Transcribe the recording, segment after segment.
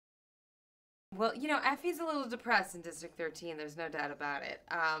Well, Effie's a little depressed in District 13. There's no doubt about it.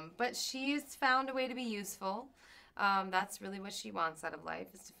 But she's found a way to be useful. That's really what she wants out of life,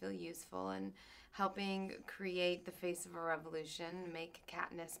 is to feel useful, and helping create the face of a revolution, make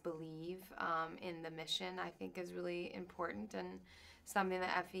Katniss believe in the mission, I think is really important and something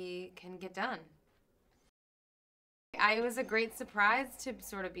that Effie can get done. It was a great surprise to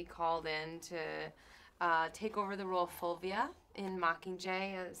sort of be called in to take over the role of Fulvia in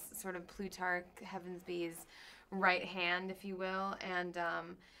Mockingjay, as sort of Plutarch Heavensby's right hand, if you will. And,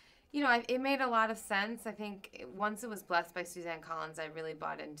 it made a lot of sense. I think once it was blessed by Suzanne Collins, I really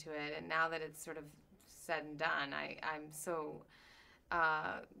bought into it. And now that it's sort of said and done, I'm so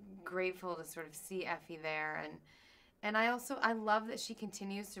grateful to sort of see Effie there. And I love that she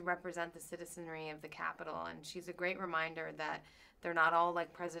continues to represent the citizenry of the Capitol, and she's a great reminder that they're not all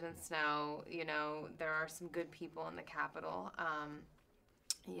like President Snow. There are some good people in the Capitol.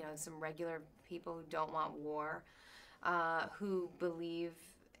 Some regular people who don't want war, who believe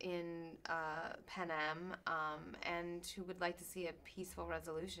in Panem, and who would like to see a peaceful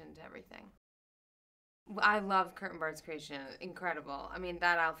resolution to everything. I love Curtin Bart's creation. Incredible. I mean,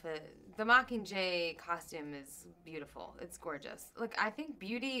 that outfit, the Mockingjay costume is beautiful. It's gorgeous. Look, I think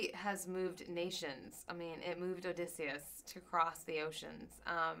beauty has moved nations. I mean, it moved Odysseus to cross the oceans.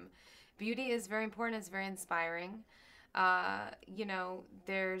 Beauty is very important. It's very inspiring.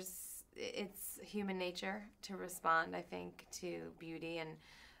 It's human nature to respond, I think, to beauty,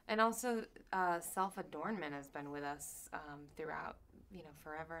 and also self-adornment has been with us throughout,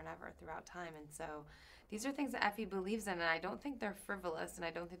 forever and ever, throughout time. And so these are things that Effie believes in, and I don't think they're frivolous, and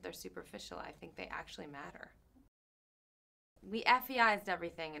I don't think they're superficial. I think they actually matter. We Effieized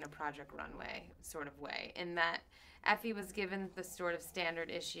everything in a Project Runway sort of way, in that Effie was given the sort of standard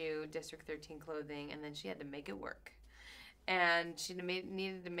issue District 13 clothing, and then she had to make it work. And she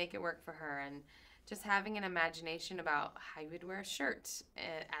needed to make it work for her, and just having an imagination about how you would wear a shirt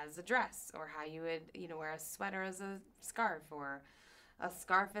as a dress, or how you would, wear a sweater as a scarf, or a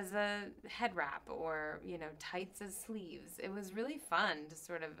scarf as a head wrap, or, tights as sleeves. It was really fun to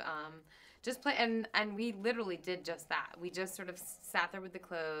sort of just play, and we literally did just that. We just sort of sat there with the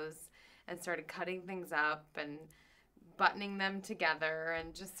clothes and started cutting things up and buttoning them together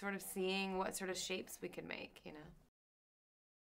and just sort of seeing what sort of shapes we could make.